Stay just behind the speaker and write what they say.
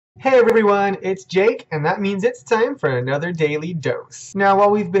Hey everyone, it's Jake, and that means it's time for another Daily Dose. Now, while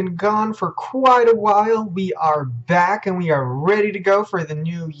we've been gone for quite a while, we are back and we are ready to go for the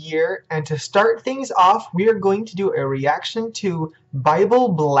new year. And to start things off, we are going to do a reaction to Bible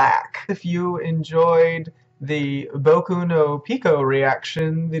Black. If you enjoyed the Boku no Pico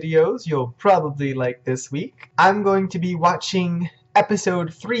reaction videos, you'll probably like this week. I'm going to be watching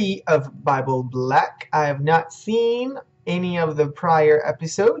episode 3 of Bible Black. I have not seen any of the prior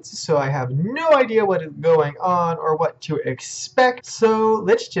episodes, so I have no idea what is going on or what to expect. So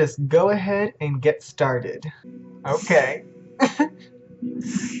let's just go ahead and get started. Okay.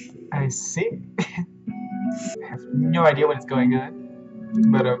 I see. I have no idea what is going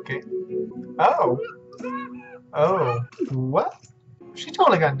on, but okay. Oh. Oh. What? She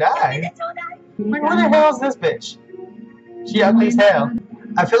totally gonna die. Like, where the hell is this bitch? She ugly as hell.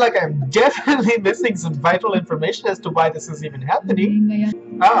 I feel like I'm definitely missing some vital information as to why this is even happening.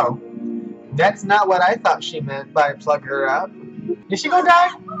 Oh. That's not what I thought she meant by plug her up. Is she gonna die?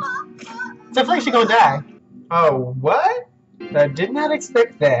 It feels like she gonna die. Oh, what? I did not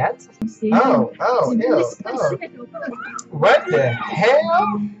expect that. Oh, ew, oh. What the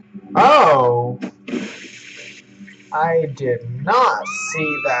hell? Oh. I did not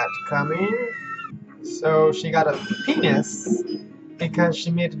see that coming. So she got a penis because she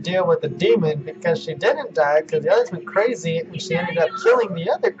made a deal with the demon because she didn't die because the others went crazy and she ended up killing the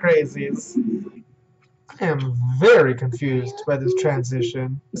other crazies. I am very confused by this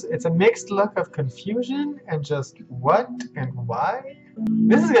transition. It's a mixed look of confusion and just what and why.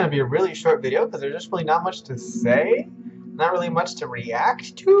 This is going to be a really short video because there's just really not much to say, not really much to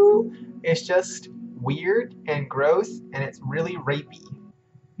react to. It's just weird and gross and it's really rapey.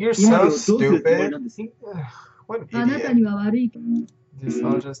 You're so stupid. What an idiot. This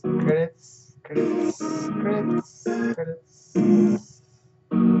all just credits.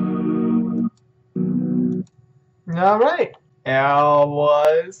 Alright. L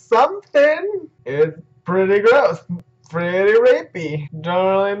was something. It's pretty gross. Pretty rapey. Don't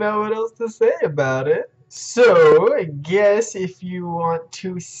really know what else to say about it. So, I guess if you want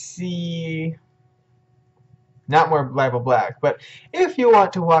to see... not more Bible Black, but if you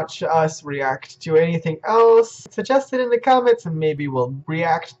want to watch us react to anything else, suggest it in the comments and maybe we'll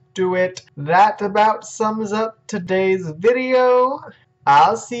react to it. That about sums up today's video.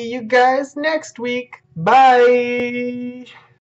 I'll see you guys next week. Bye!